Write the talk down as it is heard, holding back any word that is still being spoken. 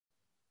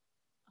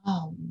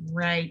All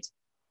right.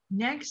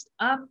 Next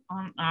up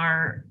on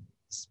our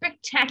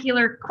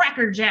spectacular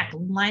crackerjack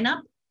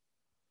lineup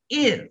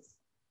is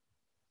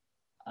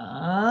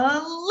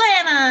Alana.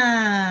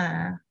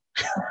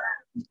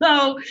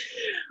 So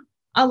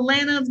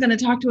Alana is going to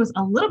talk to us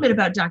a little bit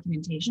about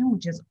documentation,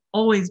 which is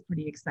always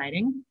pretty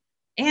exciting.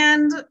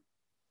 And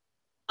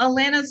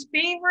Alana's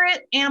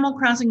favorite Animal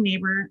Crossing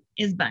neighbor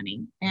is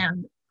Bunny,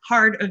 and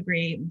hard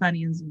agree,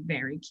 Bunny is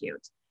very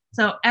cute.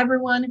 So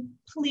everyone,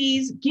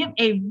 please give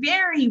a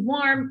very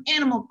warm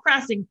Animal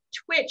Crossing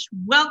Twitch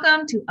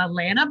welcome to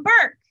Alana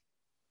Burke.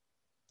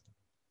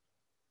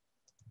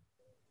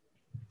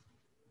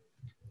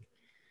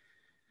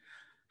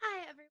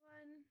 Hi, everyone.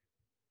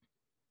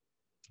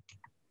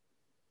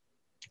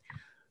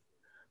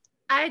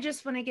 I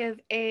just want to give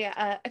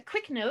a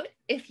quick note.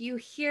 If you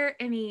hear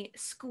any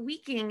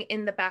squeaking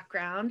in the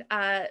background,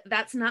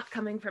 that's not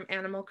coming from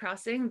Animal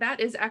Crossing. That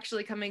is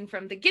actually coming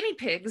from the guinea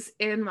pigs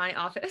in my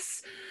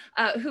office,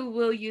 who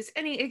will use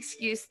any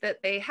excuse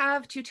that they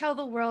have to tell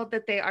the world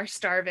that they are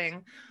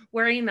starving.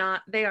 Worry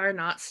not, they are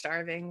not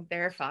starving.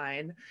 They're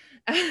fine.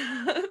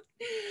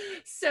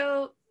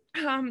 So,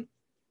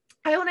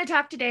 I want to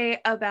talk today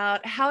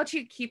about how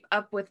to keep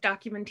up with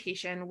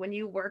documentation when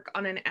you work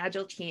on an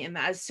agile team,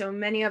 as so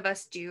many of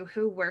us do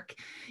who work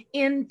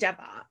in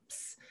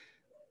Devops.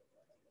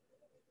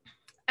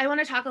 I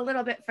want to talk a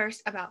little bit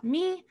first about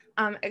me.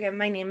 Again,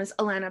 my name is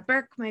Alana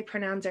Burke. My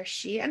pronouns are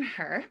she and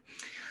her.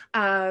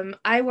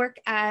 I work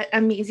at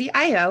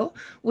Amazy.io,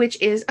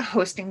 which is a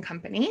hosting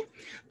company.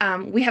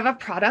 We have a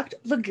product,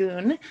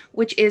 Lagoon,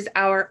 which is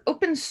our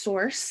open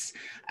source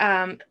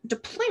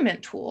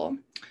deployment tool.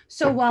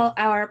 So while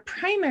our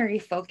primary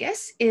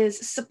focus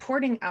is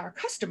supporting our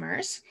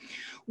customers,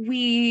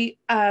 we're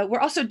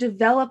also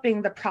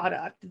developing the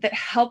product that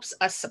helps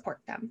us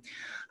support them.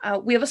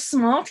 We have a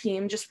small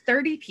team, just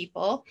 30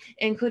 people,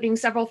 including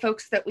several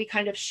folks that we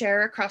kind of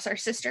share across our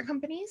sister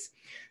companies.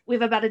 We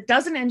have about a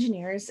dozen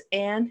engineers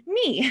and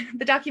me,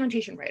 the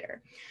documentation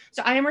writer.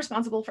 So I am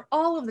responsible for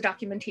all of the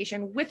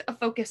documentation with a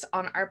focus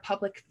on our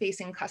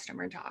public-facing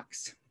customer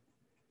docs.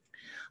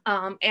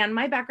 And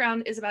my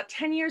background is about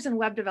 10 years in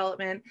web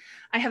development.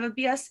 I have a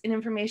BS in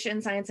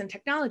information science and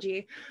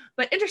technology,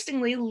 but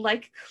interestingly,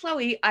 like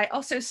Chloe, I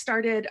also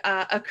started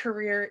a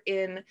career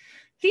in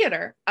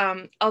theater,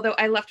 although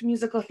I left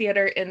musical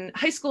theater in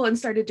high school and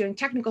started doing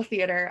technical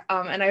theater,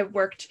 and I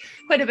worked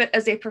quite a bit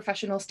as a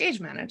professional stage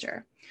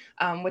manager,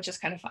 which is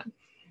kind of fun.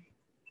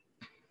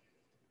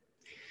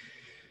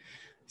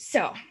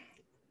 So,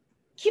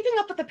 keeping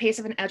up with the pace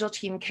of an agile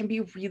team can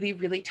be really,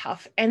 really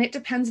tough, and it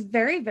depends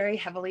very, very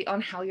heavily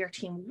on how your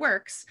team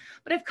works,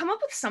 but I've come up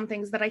with some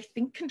things that I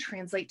think can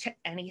translate to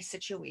any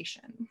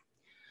situation.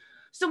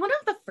 So one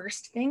of the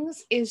first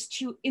things is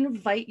to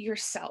invite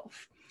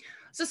yourself.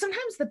 So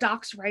sometimes the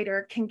docs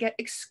writer can get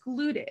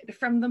excluded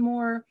from the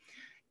more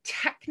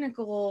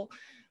technical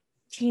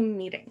team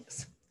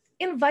meetings.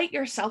 Invite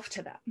yourself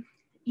to them.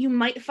 You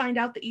might find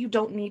out that you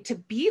don't need to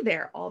be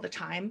there all the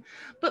time,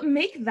 but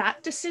make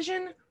that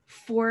decision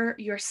for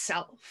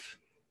yourself.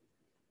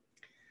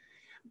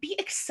 Be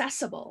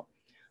accessible.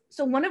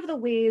 So one of the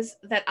ways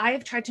that I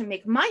have tried to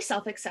make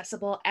myself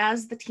accessible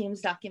as the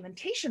team's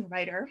documentation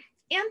writer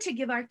and to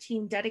give our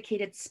team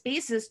dedicated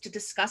spaces to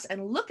discuss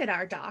and look at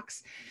our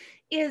docs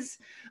is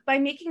by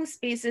making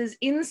spaces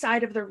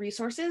inside of the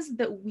resources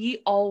that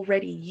we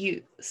already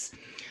use.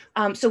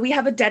 So we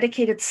have a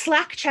dedicated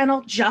Slack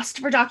channel just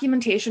for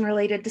documentation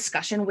related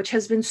discussion, which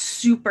has been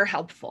super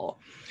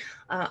helpful.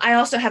 I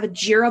also have a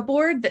Jira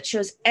board that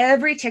shows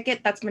every ticket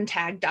that's been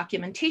tagged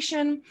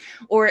documentation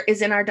or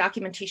is in our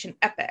documentation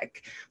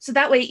epic. So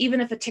that way,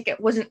 even if a ticket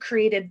wasn't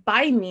created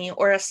by me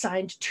or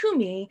assigned to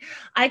me,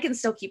 I can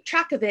still keep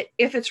track of it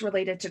if it's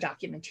related to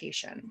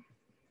documentation.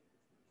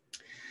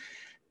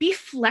 Be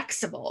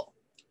flexible.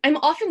 I'm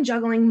often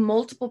juggling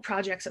multiple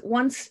projects at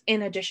once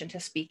in addition to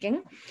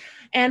speaking.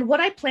 And what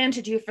I plan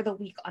to do for the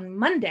week on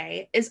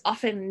Monday is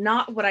often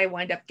not what I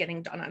wind up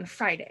getting done on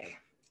Friday.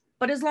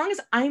 But as long as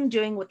I'm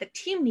doing what the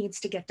team needs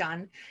to get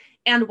done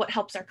and what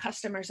helps our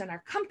customers and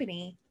our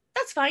company,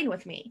 that's fine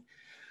with me.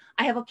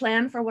 I have a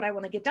plan for what I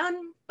want to get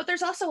done, but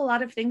there's also a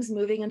lot of things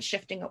moving and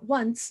shifting at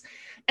once.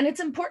 And it's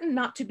important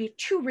not to be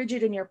too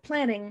rigid in your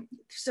planning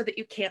so that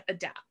you can't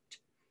adapt.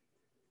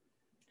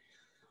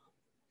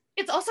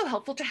 It's also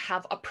helpful to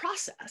have a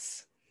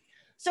process.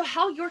 So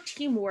how your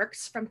team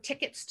works from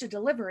tickets to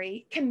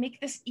delivery can make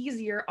this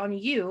easier on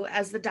you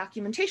as the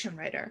documentation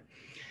writer.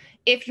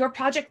 If your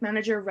project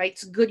manager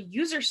writes good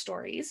user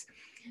stories,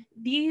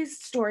 these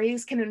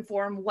stories can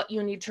inform what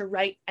you need to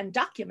write and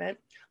document,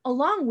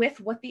 along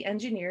with what the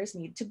engineers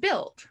need to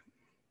build.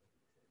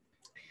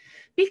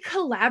 Be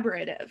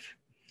collaborative.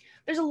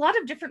 There's a lot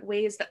of different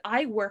ways that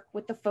I work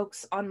with the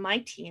folks on my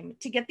team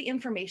to get the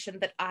information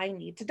that I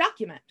need to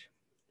document.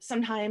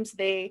 Sometimes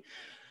they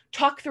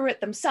talk through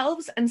it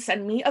themselves and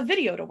send me a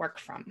video to work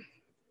from.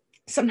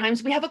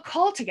 Sometimes we have a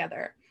call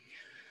together.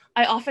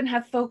 I often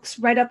have folks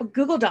write up a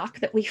Google Doc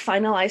that we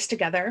finalize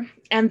together,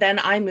 and then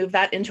I move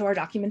that into our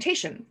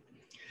documentation.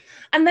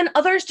 And then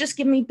others just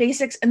give me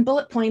basics and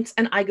bullet points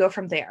and I go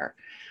from there.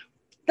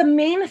 The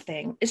main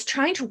thing is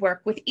trying to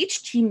work with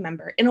each team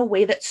member in a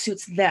way that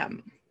suits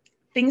them.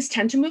 Things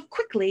tend to move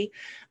quickly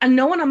and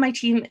no one on my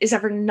team is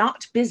ever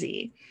not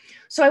busy.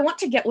 So I want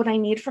to get what I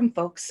need from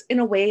folks in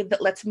a way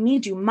that lets me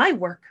do my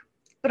work,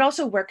 but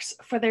also works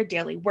for their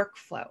daily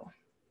workflow.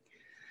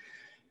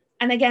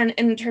 And again,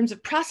 in terms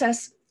of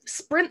process,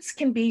 sprints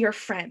can be your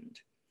friend.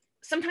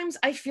 Sometimes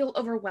I feel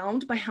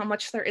overwhelmed by how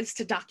much there is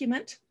to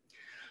document.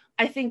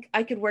 I think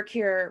I could work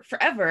here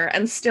forever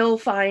and still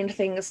find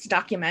things to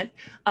document.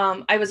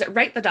 I was at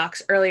Write the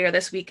Docs earlier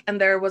this week, and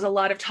there was a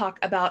lot of talk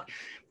about,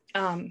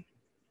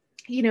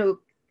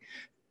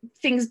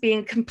 things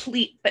being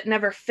complete but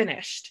never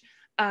finished.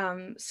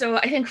 So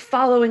I think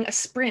following a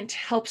sprint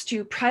helps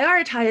to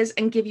prioritize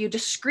and give you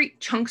discrete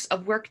chunks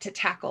of work to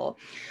tackle,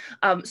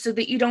 so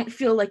that you don't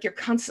feel like you're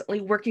constantly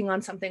working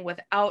on something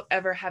without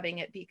ever having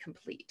it be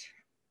complete.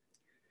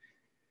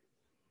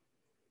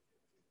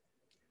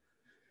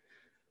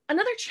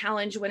 Another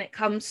challenge when it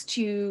comes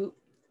to,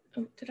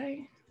 did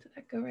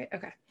that go right?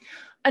 Okay.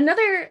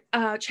 Another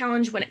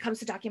challenge when it comes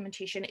to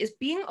documentation is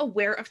being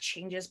aware of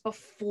changes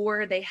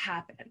before they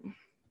happen.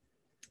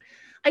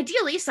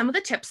 Ideally, some of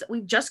the tips that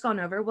we've just gone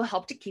over will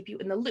help to keep you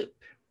in the loop,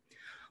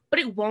 but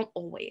it won't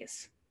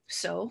always.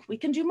 So we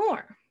can do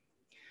more.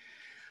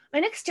 My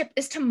next tip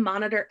is to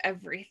monitor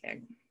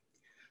everything.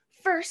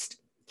 First,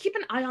 keep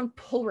an eye on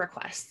pull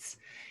requests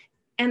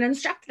and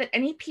instruct that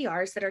any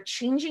PRs that are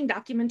changing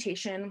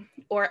documentation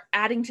or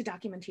adding to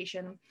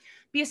documentation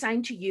be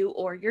assigned to you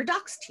or your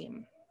docs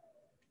team.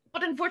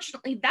 But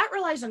unfortunately, that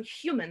relies on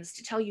humans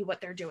to tell you what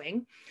they're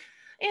doing,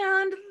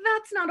 and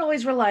that's not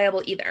always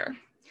reliable either.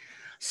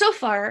 So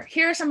far,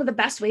 here are some of the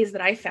best ways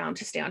that I found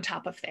to stay on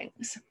top of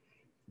things.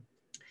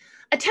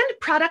 Attend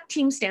product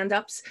team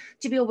stand-ups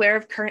to be aware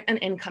of current and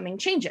incoming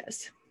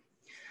changes.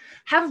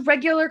 Have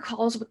regular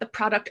calls with the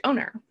product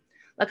owner.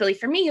 Luckily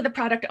for me, the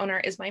product owner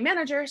is my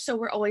manager, so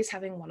we're always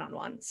having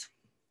one-on-ones.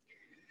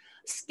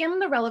 Skim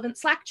the relevant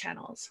Slack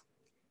channels.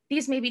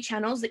 These may be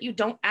channels that you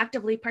don't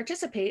actively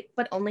participate,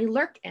 but only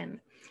lurk in.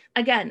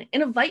 Again,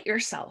 invite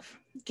yourself.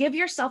 Give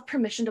yourself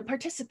permission to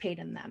participate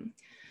in them.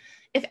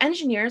 If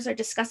engineers are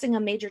discussing a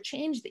major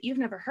change that you've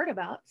never heard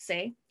about,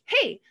 say,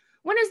 hey,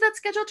 when is that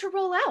scheduled to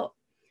roll out?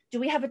 Do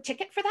we have a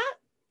ticket for that?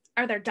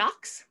 Are there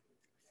docs?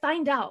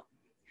 Find out.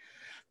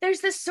 There's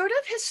this sort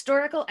of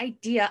historical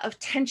idea of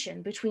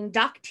tension between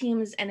doc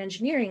teams and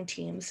engineering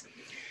teams.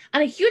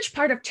 And a huge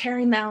part of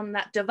tearing down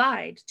that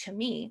divide, to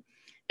me,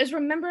 is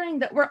remembering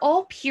that we're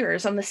all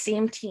peers on the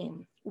same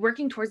team,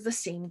 working towards the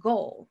same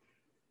goal.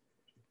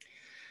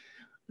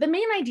 The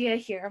main idea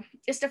here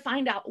is to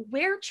find out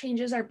where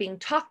changes are being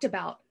talked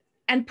about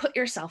and put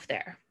yourself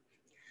there.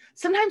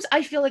 Sometimes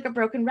I feel like a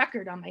broken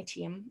record on my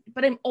team,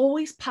 but I'm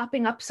always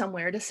popping up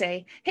somewhere to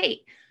say,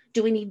 hey,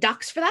 do we need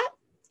docs for that?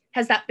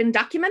 Has that been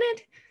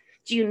documented?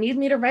 Do you need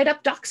me to write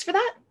up docs for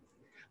that?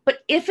 But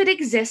if it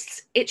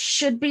exists, it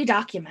should be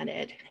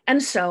documented.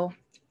 And so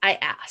I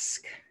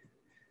ask.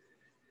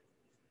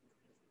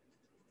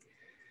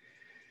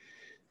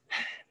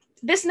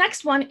 This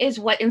next one is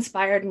what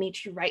inspired me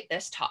to write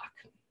this talk.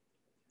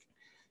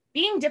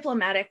 Being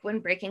diplomatic when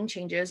breaking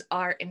changes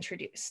are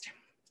introduced.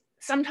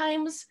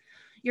 Sometimes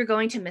you're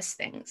going to miss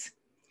things.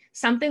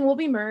 Something will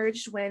be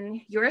merged when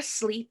you're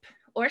asleep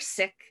or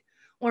sick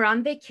or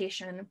on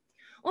vacation,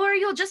 or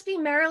you'll just be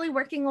merrily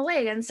working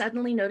away and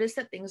suddenly notice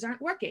that things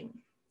aren't working.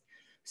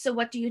 So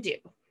what do you do?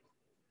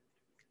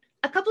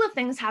 A couple of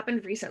things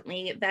happened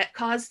recently that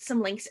caused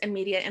some links and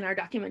media in our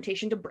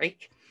documentation to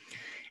break.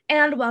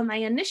 And while my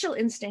initial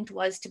instinct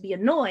was to be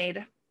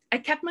annoyed, I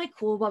kept my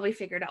cool while we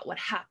figured out what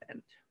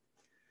happened.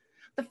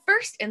 The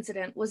first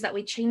incident was that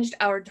we changed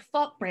our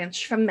default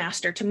branch from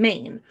master to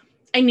main.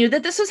 I knew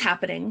that this was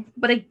happening,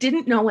 but I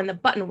didn't know when the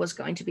button was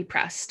going to be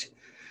pressed.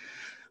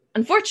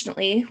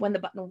 Unfortunately, when the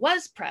button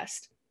was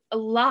pressed, a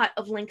lot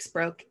of links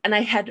broke and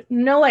I had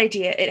no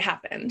idea it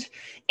happened.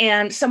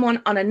 And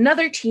someone on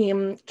another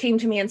team came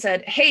to me and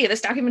said, hey,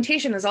 this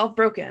documentation is all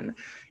broken.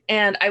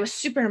 And I was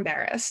super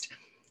embarrassed.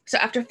 So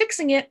after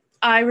fixing it,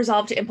 I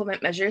resolved to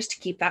implement measures to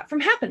keep that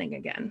from happening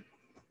again.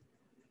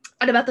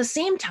 At about the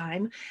same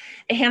time,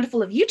 a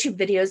handful of YouTube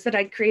videos that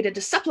I'd created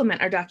to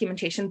supplement our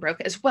documentation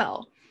broke as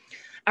well.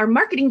 Our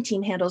marketing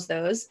team handles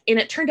those, and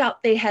it turned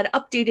out they had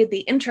updated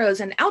the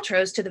intros and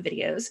outros to the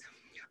videos,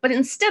 but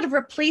instead of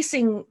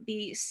replacing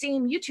the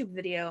same YouTube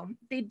video,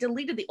 they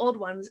deleted the old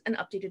ones and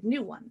updated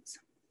new ones.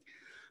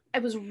 I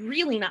was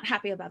really not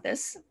happy about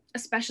this,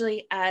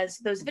 especially as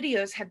those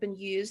videos had been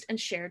used and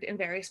shared in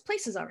various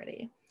places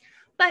already.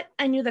 But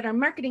I knew that our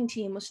marketing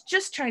team was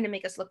just trying to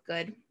make us look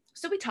good.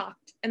 So we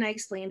talked and I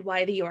explained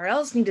why the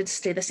URLs needed to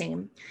stay the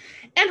same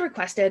and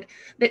requested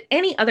that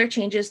any other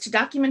changes to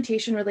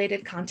documentation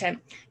related content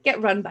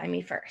get run by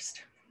me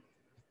first.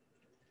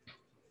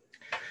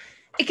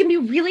 It can be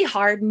really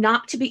hard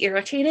not to be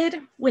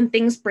irritated when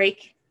things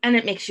break and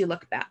it makes you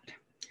look bad.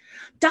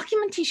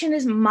 Documentation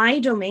is my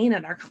domain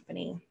at our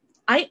company.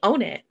 I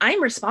own it.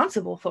 I'm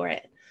responsible for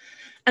it.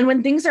 And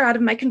when things are out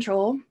of my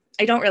control,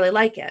 I don't really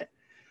like it.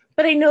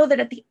 But I know that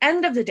at the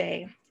end of the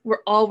day,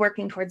 we're all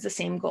working towards the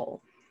same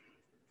goal.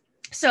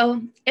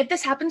 So if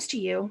this happens to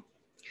you,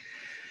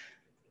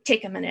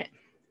 take a minute.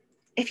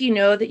 If you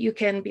know that you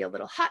can be a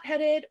little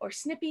hot-headed or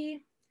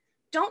snippy,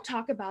 don't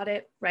talk about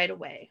it right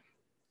away.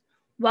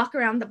 Walk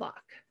around the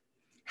block,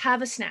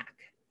 have a snack,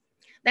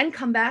 then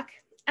come back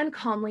and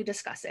calmly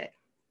discuss it.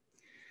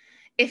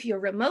 If you're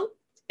remote,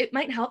 it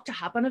might help to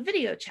hop on a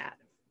video chat.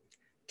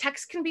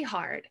 Text can be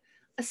hard,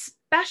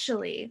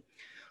 especially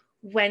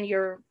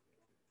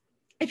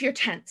if you're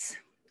tense.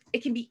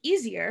 It can be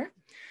easier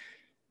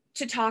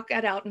to talk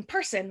it out in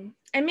person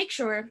and make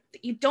sure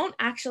that you don't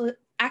actually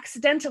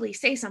accidentally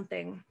say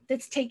something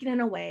that's taken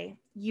in a way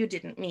you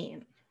didn't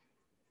mean.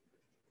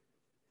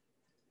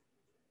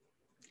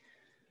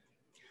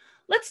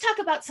 Let's talk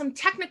about some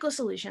technical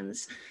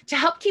solutions to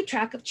help keep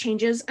track of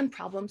changes and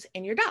problems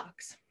in your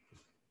docs.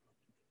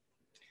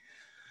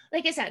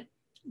 Like I said,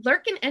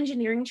 lurk in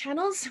engineering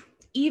channels,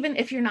 even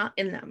if you're not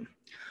in them.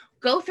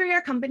 Go through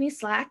your company's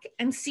Slack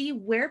and see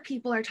where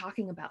people are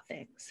talking about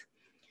things.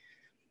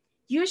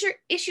 Use your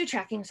issue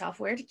tracking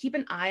software to keep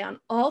an eye on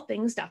all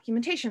things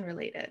documentation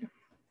related.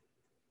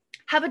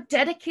 Have a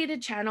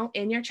dedicated channel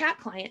in your chat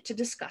client to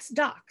discuss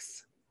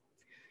docs.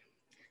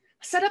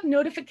 Set up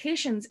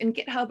notifications in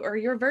GitHub or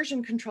your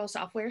version control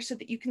software so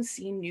that you can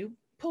see new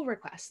pull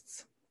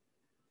requests.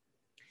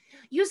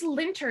 Use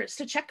linters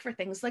to check for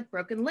things like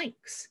broken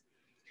links.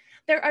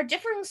 There are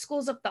differing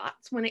schools of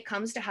thoughts when it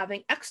comes to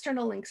having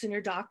external links in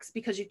your docs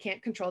because you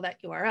can't control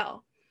that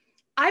URL.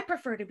 I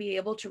prefer to be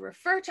able to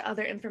refer to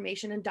other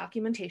information and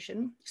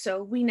documentation,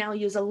 so we now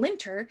use a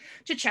linter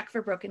to check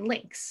for broken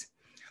links.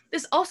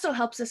 This also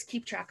helps us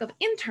keep track of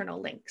internal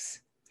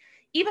links.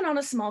 Even on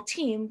a small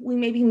team, we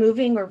may be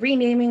moving or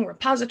renaming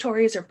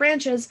repositories or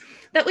branches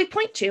that we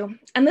point to,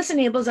 and this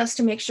enables us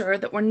to make sure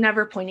that we're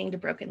never pointing to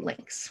broken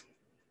links.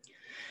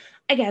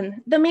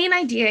 Again, the main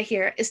idea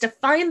here is to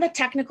find the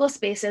technical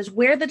spaces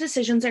where the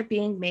decisions are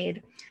being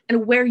made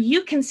and where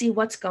you can see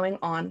what's going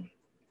on,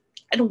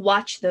 and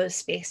watch those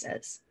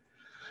spaces.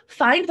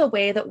 Find the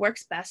way that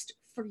works best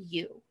for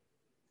you.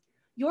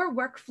 Your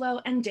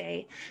workflow and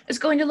day is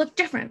going to look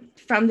different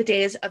from the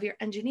days of your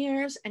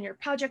engineers and your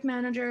project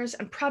managers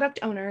and product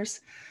owners,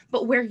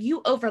 but where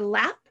you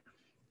overlap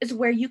is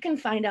where you can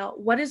find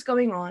out what is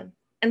going on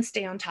and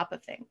stay on top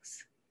of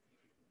things.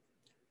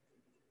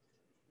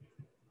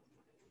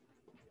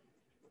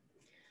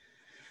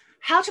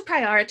 How to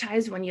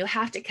prioritize when you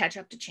have to catch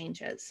up to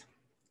changes.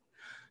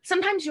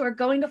 Sometimes you are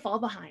going to fall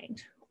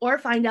behind or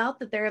find out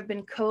that there have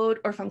been code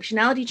or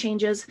functionality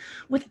changes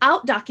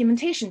without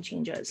documentation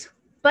changes,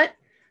 but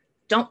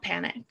don't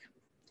panic.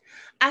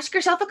 Ask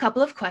yourself a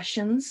couple of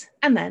questions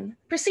and then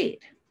proceed.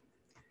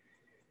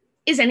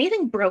 Is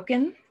anything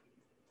broken?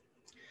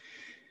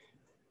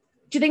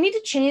 Do they need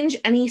to change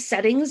any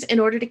settings in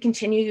order to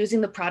continue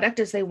using the product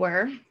as they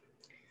were?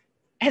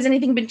 Has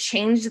anything been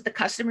changed that the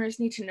customers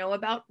need to know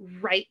about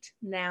right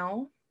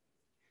now?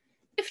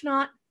 If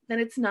not, then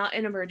it's not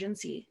an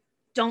emergency.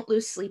 Don't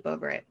lose sleep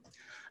over it.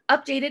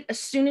 Update it as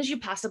soon as you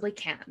possibly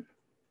can.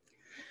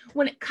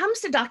 When it comes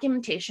to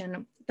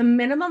documentation, the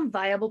minimum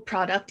viable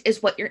product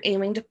is what you're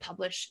aiming to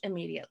publish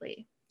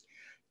immediately.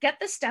 Get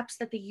the steps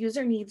that the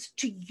user needs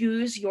to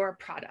use your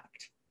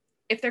product.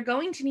 If they're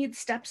going to need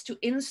steps to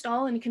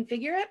install and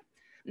configure it,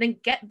 then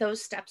get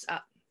those steps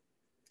up.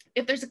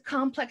 If there's a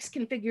complex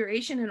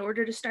configuration in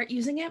order to start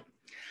using it,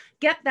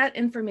 get that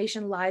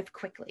information live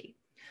quickly.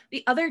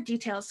 The other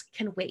details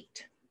can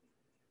wait.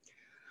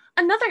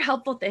 Another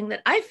helpful thing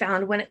that I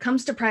found when it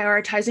comes to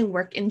prioritizing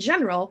work in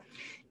general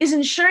is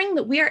ensuring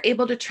that we are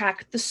able to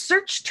track the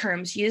search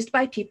terms used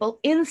by people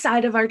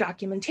inside of our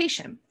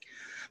documentation.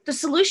 The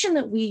solution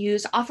that we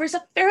use offers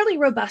a fairly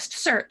robust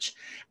search,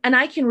 and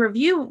I can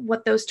review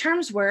what those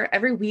terms were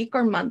every week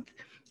or month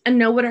and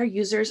know what our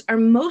users are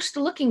most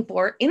looking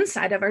for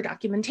inside of our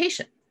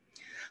documentation.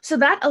 So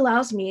that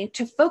allows me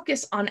to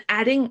focus on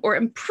adding or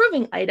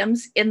improving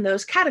items in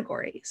those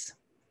categories.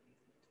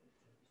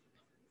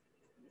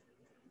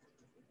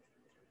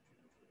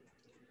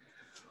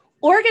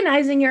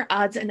 Organizing your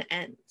odds and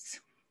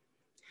ends.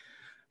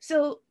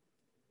 So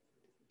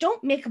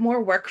don't make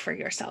more work for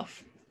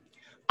yourself.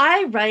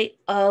 I write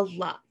a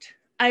lot.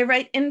 I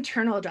write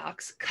internal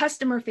docs,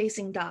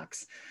 customer-facing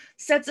docs,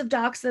 sets of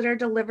docs that are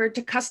delivered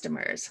to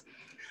customers.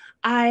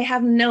 I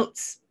have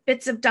notes,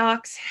 bits of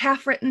docs,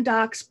 half-written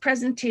docs,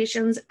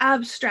 presentations,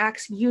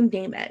 abstracts, you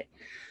name it.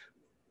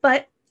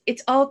 But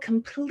it's all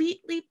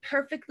completely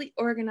perfectly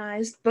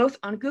organized, both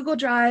on Google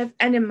Drive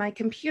and in my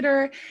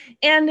computer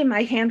and in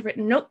my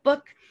handwritten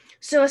notebook.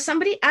 So if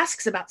somebody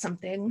asks about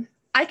something,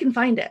 I can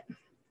find it.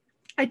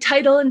 I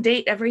title and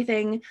date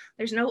everything.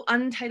 There's no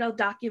untitled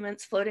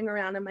documents floating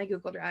around in my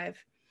Google Drive.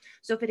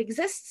 So if it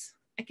exists,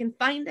 I can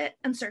find it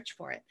and search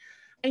for it.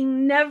 I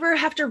never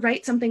have to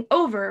write something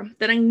over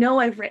that I know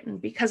I've written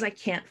because I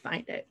can't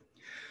find it.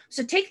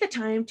 So take the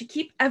time to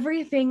keep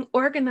everything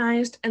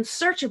organized and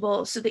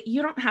searchable so that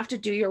you don't have to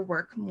do your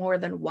work more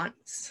than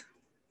once.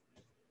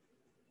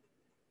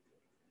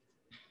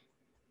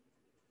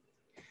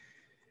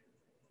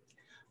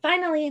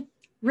 Finally,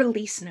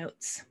 Release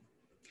notes.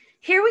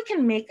 Here we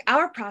can make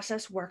our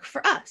process work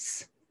for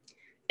us.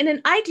 In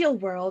an ideal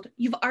world,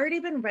 you've already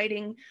been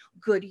writing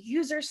good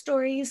user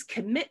stories,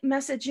 commit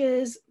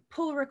messages,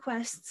 pull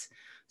requests,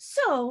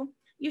 so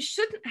you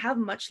shouldn't have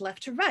much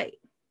left to write.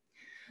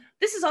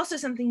 This is also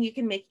something you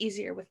can make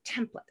easier with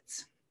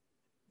templates.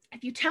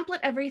 If you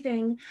template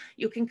everything,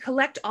 you can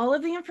collect all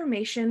of the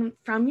information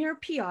from your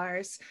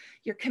PRs,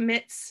 your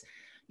commits,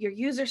 your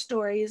user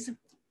stories,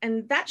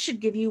 and that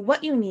should give you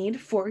what you need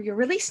for your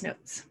release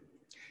notes.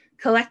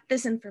 Collect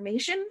this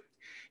information,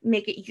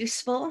 make it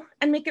useful,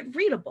 and make it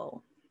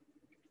readable.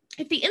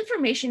 If the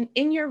information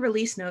in your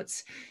release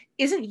notes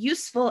isn't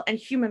useful and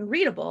human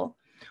readable,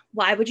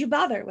 why would you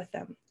bother with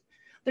them?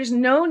 There's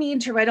no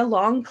need to write a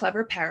long,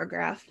 clever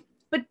paragraph,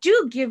 but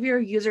do give your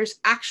users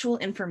actual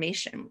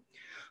information.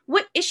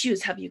 What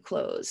issues have you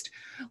closed?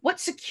 What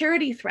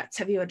security threats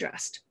have you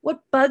addressed?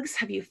 What bugs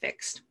have you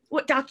fixed?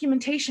 What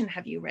documentation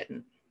have you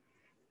written?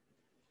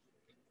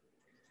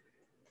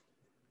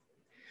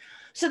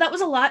 So that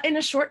was a lot in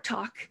a short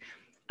talk.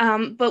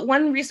 But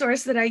one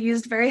resource that I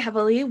used very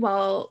heavily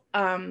while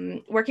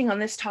working on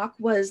this talk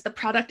was The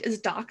Product is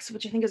Docs,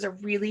 which I think is a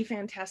really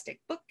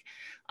fantastic book.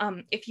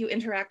 If you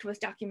interact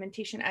with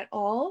documentation at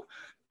all,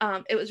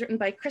 it was written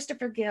by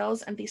Christopher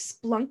Gales and the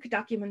Splunk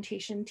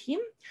documentation team.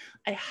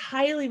 I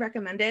highly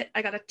recommend it.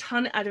 I got a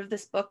ton out of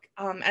this book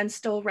and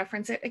still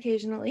reference it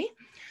occasionally.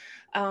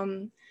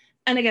 And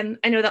again,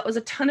 I know that was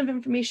a ton of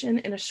information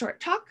in a short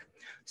talk.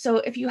 So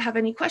if you have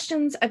any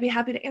questions, I'd be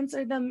happy to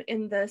answer them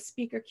in the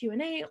speaker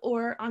Q&A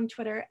or on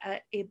Twitter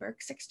at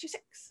aberk626.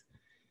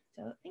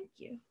 So thank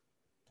you.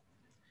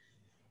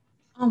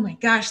 Oh my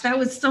gosh, that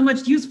was so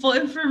much useful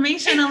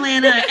information,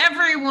 Alana.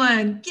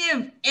 Everyone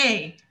give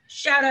a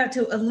shout out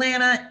to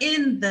Alana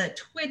in the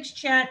Twitch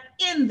chat,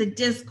 in the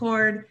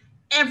Discord,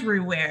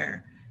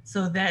 everywhere,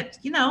 so that,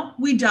 you know,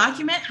 we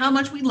document how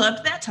much we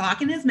loved that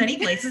talk in as many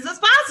places as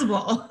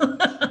possible.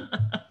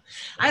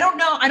 I don't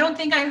know. I don't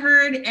think I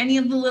heard any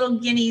of the little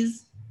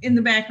guineas in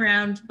the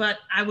background, but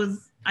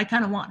I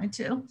kind of wanted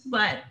to.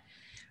 But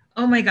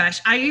oh my gosh,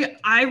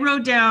 I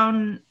wrote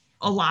down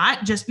a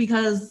lot just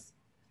because,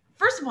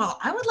 first of all,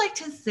 I would like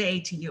to say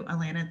to you,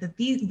 Alana,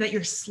 that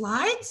your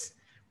slides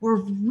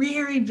were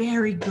very,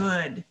 very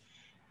good.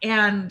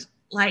 And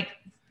like,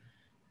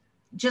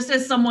 just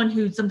as someone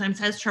who sometimes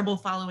has trouble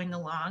following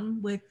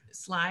along with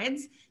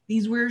slides,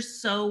 these were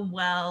so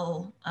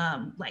well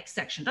like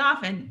sectioned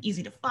off and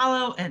easy to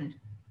follow, and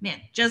man,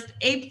 just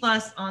A+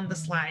 on the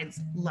slides,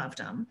 loved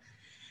them.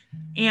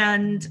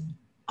 And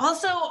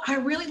also, I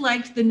really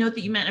liked the note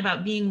that you meant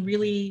about being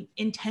really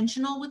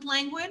intentional with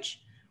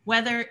language,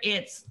 whether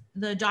it's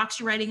the docs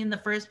you're writing in the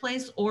first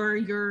place or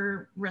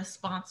your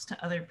response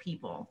to other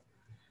people.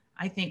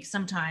 I think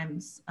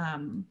sometimes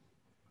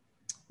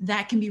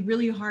that can be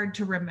really hard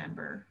to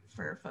remember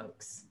for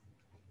folks.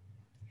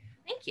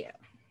 Thank you.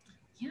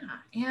 Yeah,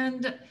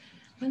 and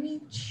let me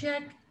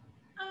check.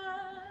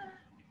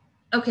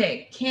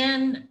 Okay,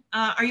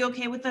 are you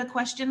okay with a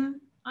question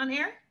on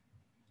air?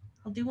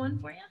 I'll do one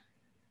for you.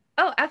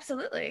 Oh,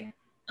 absolutely.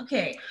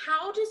 Okay,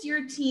 how does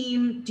your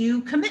team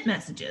do commit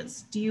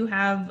messages? Do you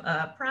have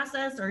a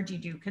process, or do you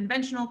do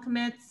conventional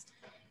commits?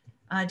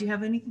 Do you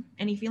have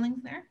any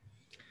feelings there?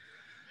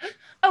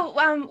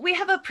 Oh, we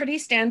have a pretty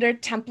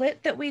standard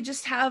template that we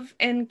just have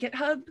in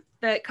GitHub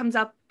that comes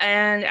up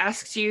and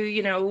asks you,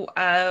 you know,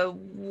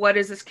 what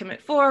is this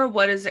commit for?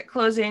 What is it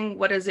closing?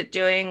 What is it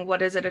doing? What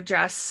does it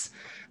address?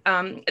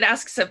 It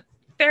asks a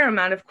fair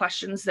amount of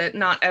questions that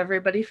not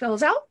everybody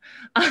fills out.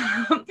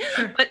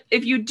 Sure. But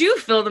if you do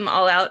fill them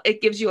all out,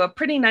 it gives you a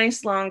pretty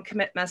nice long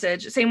commit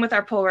message. Same with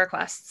our pull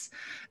requests.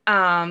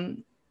 Or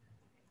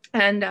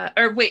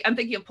wait, I'm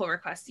thinking of pull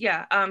requests.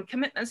 Yeah,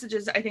 commit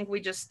messages, I think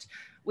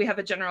we have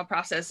a general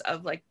process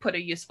of like put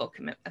a useful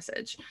commit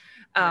message,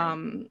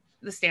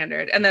 the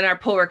standard, and then our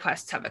pull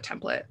requests have a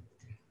template.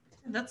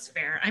 That's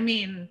fair. I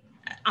mean,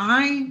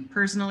 I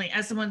personally,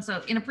 as someone,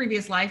 so in a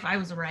previous life, I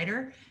was a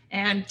writer,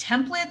 and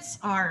templates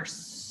are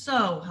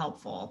so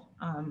helpful.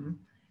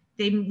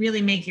 They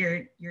really make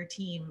your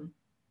team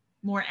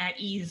more at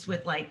ease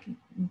with, like,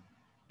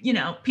 you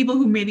know, people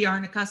who maybe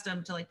aren't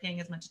accustomed to like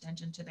paying as much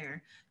attention to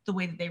the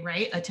way that they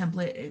write. A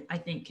template, I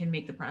think, can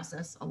make the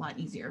process a lot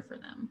easier for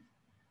them.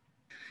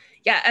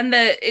 Yeah, and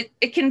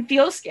it can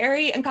feel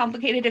scary and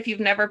complicated if you've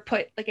never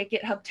put like a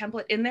GitHub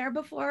template in there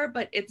before,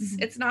 but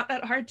it's not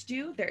that hard to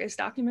do. There is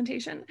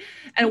documentation.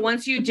 And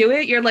once you do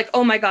it, you're like,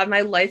 oh my God, my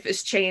life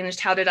is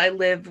changed. How did I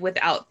live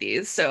without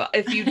these? So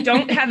if you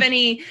don't have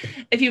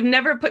if you've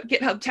never put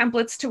GitHub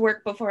templates to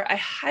work before, I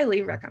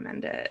highly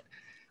recommend it.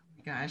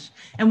 Oh my gosh.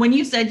 And when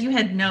you said you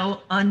had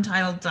no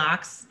untitled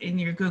docs in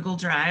your Google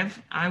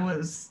Drive, I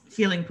was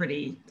feeling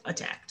pretty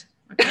attacked.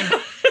 Okay.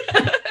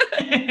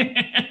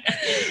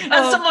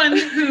 As someone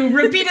who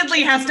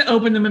repeatedly has to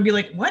open them and be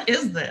like, what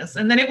is this?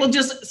 And then it will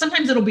just,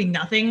 sometimes it'll be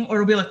nothing, or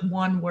it'll be like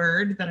one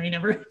word that I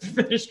never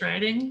finished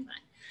writing.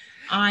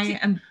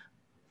 I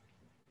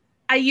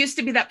used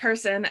to be that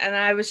person, and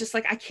I was just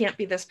like, I can't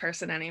be this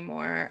person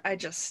anymore. I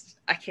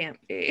can't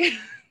be.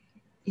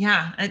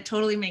 Yeah, it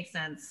totally makes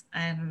sense.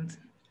 And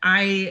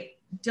I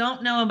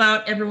don't know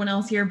about everyone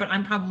else here, but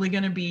I'm probably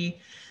going to be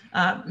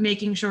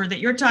making sure that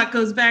your talk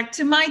goes back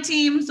to my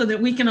team so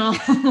that we can all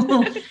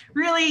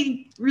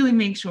really, really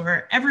make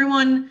sure.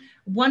 Everyone,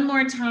 one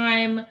more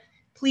time,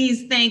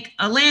 please thank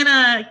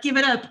Alana. Give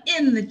it up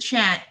in the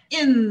chat,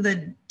 in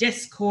the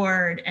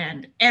Discord,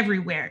 and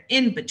everywhere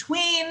in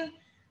between.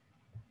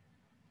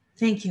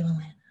 Thank you,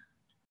 Alana.